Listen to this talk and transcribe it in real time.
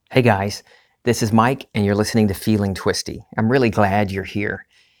Hey guys, this is Mike, and you're listening to Feeling Twisty. I'm really glad you're here.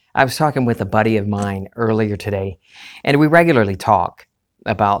 I was talking with a buddy of mine earlier today, and we regularly talk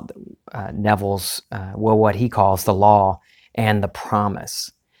about Neville's, what he calls the law and the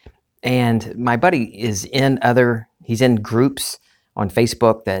promise. And my buddy he's in groups on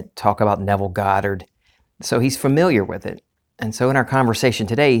Facebook that talk about Neville Goddard, so he's familiar with it. And so in our conversation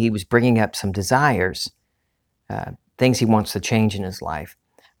today, he was bringing up some desires, things he wants to change in his life,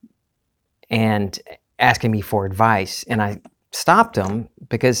 and asking me for advice. And I stopped him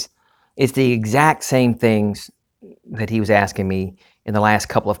because it's the exact same things that he was asking me in the last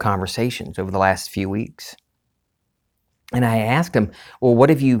couple of conversations over the last few weeks. And I asked him, well,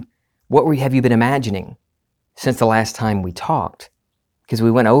 have you been imagining since the last time we talked? Because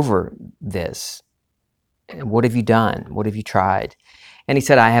we went over this. What have you done? What have you tried? And he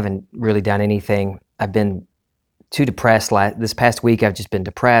said, I haven't really done anything. I've been too depressed. This past week, I've just been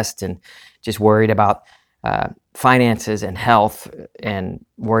depressed and just worried about finances and health, and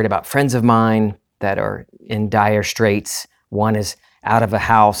worried about friends of mine that are in dire straits. One is out of a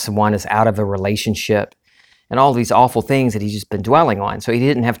house, and one is out of a relationship, and all these awful things that he's just been dwelling on. So he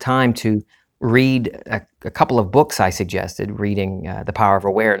didn't have time to read a couple of books I suggested, reading The Power of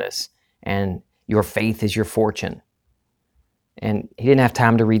Awareness and Your Faith is Your Fortune. And he didn't have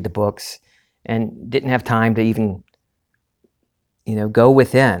time to read the books, and didn't have time to even, go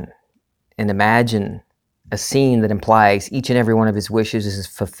within and imagine a scene that implies each and every one of his wishes is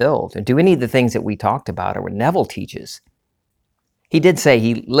fulfilled, and do any of the things that we talked about or what Neville teaches. He did say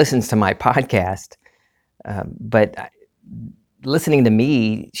he listens to my podcast, but listening to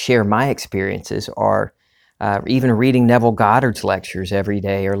me share my experiences, or even reading Neville Goddard's lectures every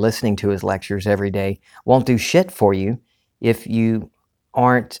day or listening to his lectures every day won't do shit for you if you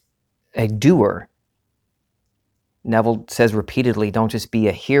aren't a doer. Neville says repeatedly, don't just be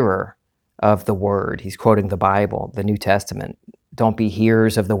a hearer of the word. He's quoting the Bible, the New Testament. Don't be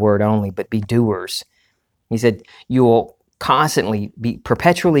hearers of the word only, but be doers. He said, you will constantly be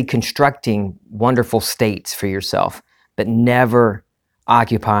perpetually constructing wonderful states for yourself, but never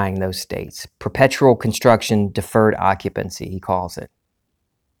occupying those states. Perpetual construction, deferred occupancy, he calls it.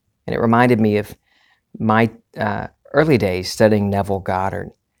 And it reminded me of my early days studying Neville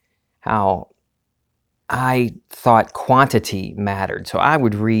Goddard, how I thought quantity mattered. So I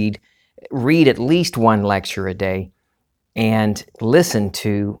would read at least one lecture a day and listen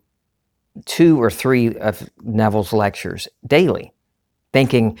to 2 or 3 of Neville's lectures daily,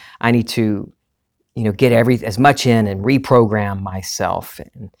 thinking I need to, get as much in and reprogram myself.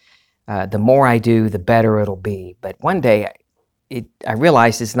 And the more I do, the better it'll be. But one day I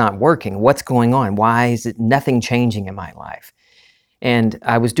realized it's not working. What's going on? Why is it nothing changing in my life? And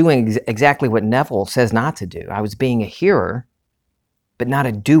I was doing exactly what Neville says not to do. I was being a hearer, but not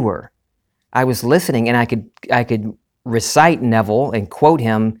a doer. I was listening, and I could recite Neville and quote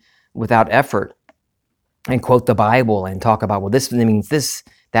him without effort, and quote the Bible and talk about, well, this means this,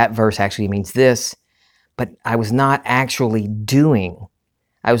 that verse actually means this. But I was not actually doing.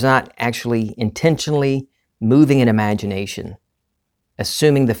 I was not actually intentionally moving in imagination,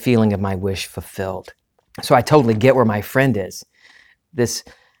 assuming the feeling of my wish fulfilled. So I totally get where my friend is. This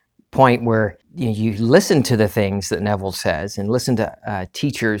point where you listen to the things that Neville says, and listen to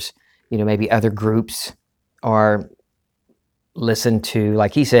teachers, maybe other groups, or listen to,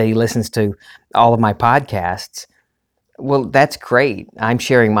 like he said, he listens to all of my podcasts. Well, that's great. I'm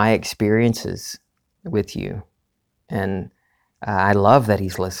sharing my experiences with you, and I love that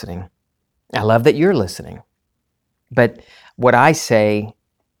he's listening. I love that you're listening. But what I say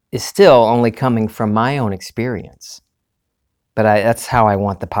is still only coming from my own experience. But that's how I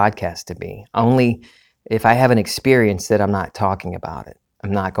want the podcast to be. Only if I have an experience that I'm not talking about it.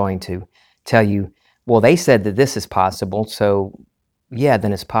 I'm not going to tell you, well, they said that this is possible, so yeah,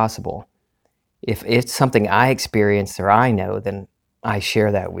 then it's possible. If it's something I experienced or I know, then I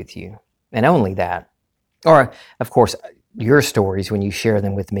share that with you, and only that. Or, of course, your stories when you share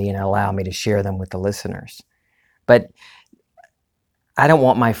them with me and allow me to share them with the listeners. But I don't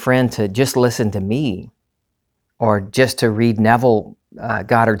want my friend to just listen to me, or just to read Neville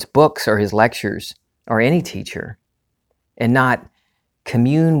Goddard's books or his lectures, or any teacher, and not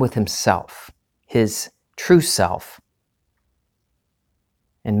commune with himself, his true self,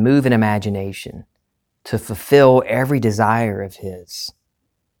 and move in imagination to fulfill every desire of his.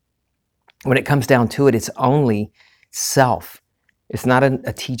 When it comes down to it, it's only self. It's not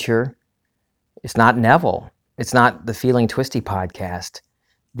a teacher. It's not Neville. It's not the Feeling Twisty podcast.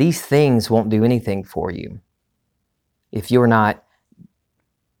 These things won't do anything for you if you're not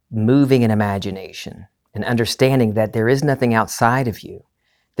moving in imagination and understanding that there is nothing outside of you.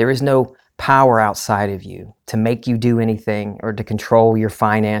 There is no power outside of you to make you do anything or to control your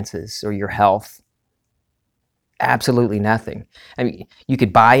finances or your health. Absolutely nothing. I mean, you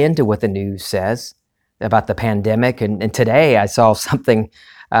could buy into what the news says about the pandemic. And today I saw something,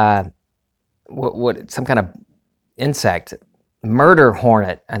 some kind of insect, murder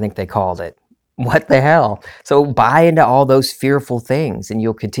hornet, I think they called it. What the hell? So buy into all those fearful things and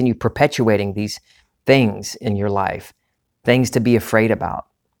you'll continue perpetuating these things in your life, things to be afraid about.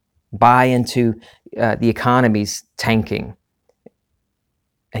 Buy into the economy's tanking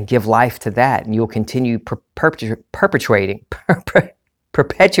and give life to that, and you'll continue perpetuating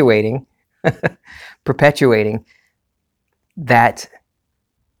that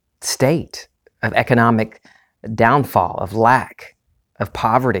state of economic downfall, of lack, of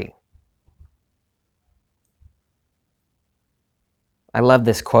poverty. I love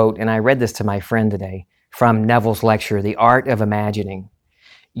this quote, and I read this to my friend today from Neville's lecture, The Art of Imagining.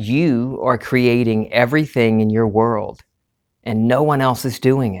 You are creating everything in your world, and no one else is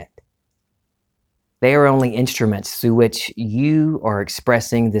doing it. They are only instruments through which you are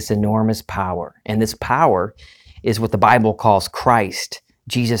expressing this enormous power. And this power is what the Bible calls Christ,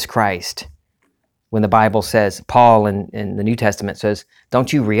 Jesus Christ. When the Bible says, Paul in the New Testament says,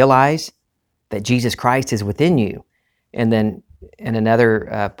 don't you realize that Jesus Christ is within you? And then in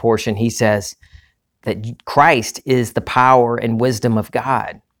another portion, he says that Christ is the power and wisdom of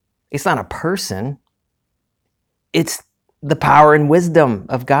God. It's not a person. It's the power and wisdom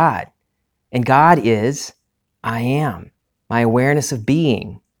of God. And God is, I am, my awareness of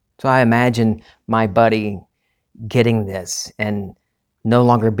being. So I imagine my buddy getting this and no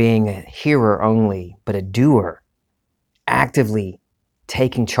longer being a hearer only, but a doer, actively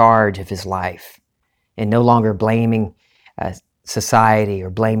taking charge of his life and no longer blaming society or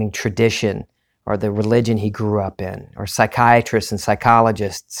blaming tradition or the religion he grew up in or psychiatrists and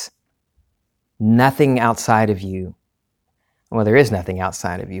psychologists. Nothing outside of you. Well, there is nothing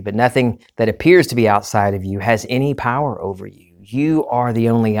outside of you, but nothing that appears to be outside of you has any power over you. You are the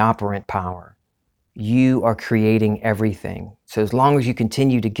only operant power. You are creating everything. So as long as you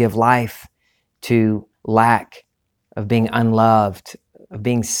continue to give life to lack, of being unloved, of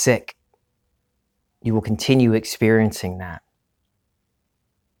being sick, you will continue experiencing that.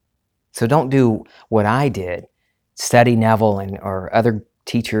 So don't do what I did, study Neville or other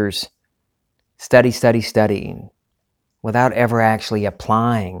teachers, study, without ever actually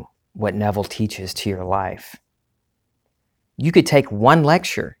applying what Neville teaches to your life. You could take one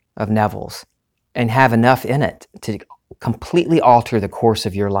lecture of Neville's and have enough in it to completely alter the course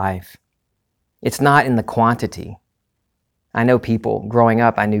of your life. It's not in the quantity. I know people, growing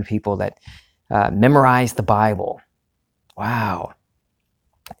up, I knew people that memorized the Bible. Wow.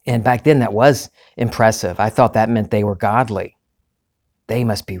 And back then that was impressive. I thought that meant they were godly. They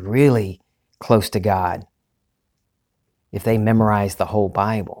must be really close to God if they memorize the whole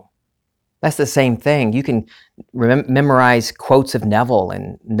Bible. That's the same thing. You can memorize quotes of Neville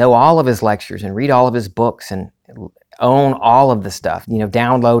and know all of his lectures and read all of his books and own all of the stuff.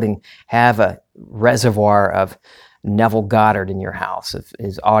 Download and have a reservoir of Neville Goddard in your house, of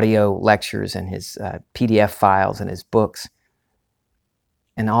his audio lectures and his PDF files and his books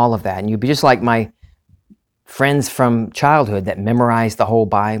and all of that. And you'd be just like my friends from childhood that memorized the whole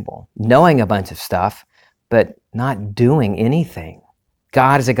Bible, knowing a bunch of stuff, but not doing anything.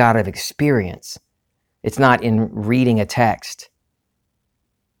 God is a God of experience. It's not in reading a text.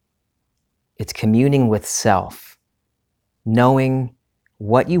 It's communing with self, knowing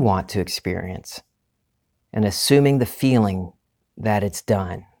what you want to experience and assuming the feeling that it's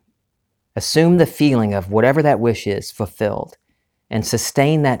done. Assume the feeling of whatever that wish is fulfilled and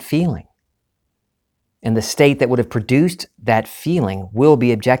sustain that feeling. And the state that would have produced that feeling will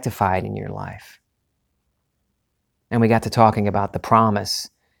be objectified in your life. And we got to talking about the promise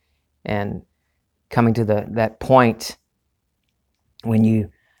and coming to that point when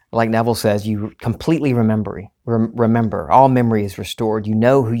you, like Neville says, you completely remember. All memory is restored. You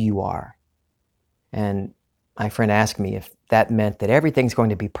know who you are. And my friend asked me if that meant that everything's going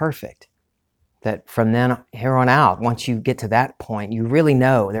to be perfect. That from then here on out, once you get to that point, you really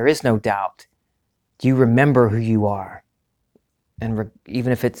know, there is no doubt. You remember who you are. And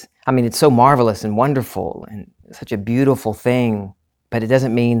even if it's so marvelous and wonderful and such a beautiful thing, but it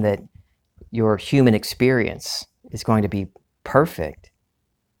doesn't mean that your human experience is going to be perfect,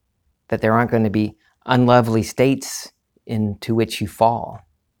 that there aren't going to be unlovely states into which you fall.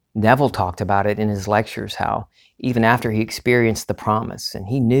 Neville talked about it in his lectures, how even after he experienced the promise and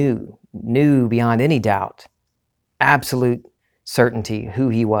he knew beyond any doubt, absolute certainty who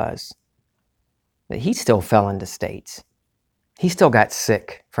he was, that he still fell into states. He still got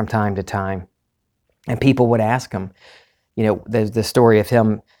sick from time to time. And people would ask him, there's the story of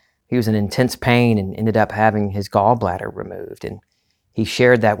him. He was in intense pain and ended up having his gallbladder removed. And he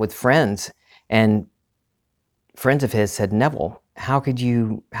shared that with friends. And friends of his said, Neville, how could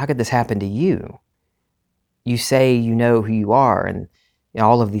this happen to you? You say you know who you are and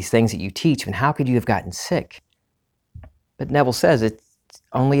all of these things that you teach, and how could you have gotten sick? But Neville says it's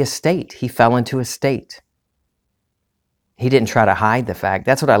only a state. He fell into a state. He didn't try to hide the fact.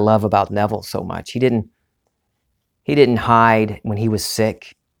 That's what I love about Neville so much. He didn't hide when he was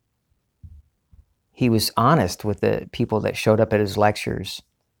sick. He was honest with the people that showed up at his lectures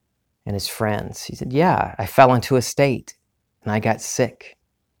and his friends. He said, yeah, I fell into a state and I got sick.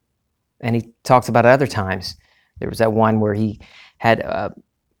 And he talks about other times. There was that one where he had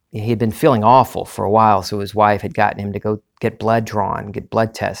been feeling awful for a while, so his wife had gotten him to go get blood drawn, get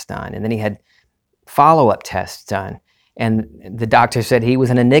blood tests done, and then he had follow-up tests done. And the doctor said he was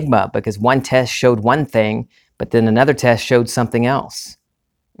an enigma because one test showed one thing, but then another test showed something else.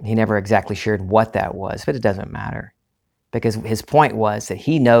 He never exactly shared what that was, but it doesn't matter because his point was that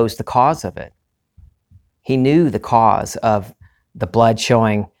he knows the cause of it. He knew the cause of the blood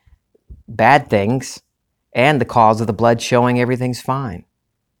showing bad things and the cause of the blood showing everything's fine.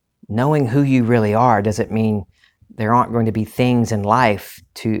 Knowing who you really are doesn't mean there aren't going to be things in life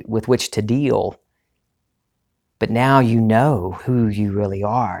with which to deal. But now you know who you really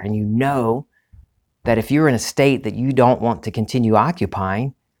are, and you know that if you're in a state that you don't want to continue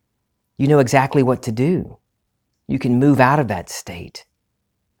occupying, you know exactly what to do. You can move out of that state.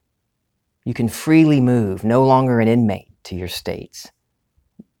 You can freely move, no longer an inmate to your states,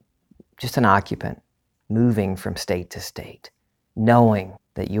 just an occupant moving from state to state, knowing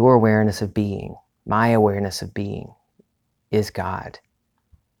that your awareness of being, my awareness of being, is God.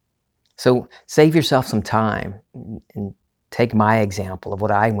 So save yourself some time and take my example of what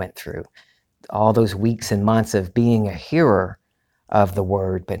I went through. All those weeks and months of being a hearer of the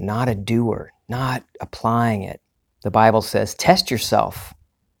word, but not a doer, not applying it. The Bible says, test yourself.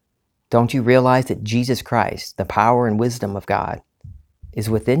 Don't you realize that Jesus Christ, the power and wisdom of God, is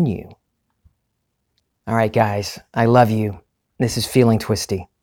within you? All right, guys, I love you. This is Feeling Twisty.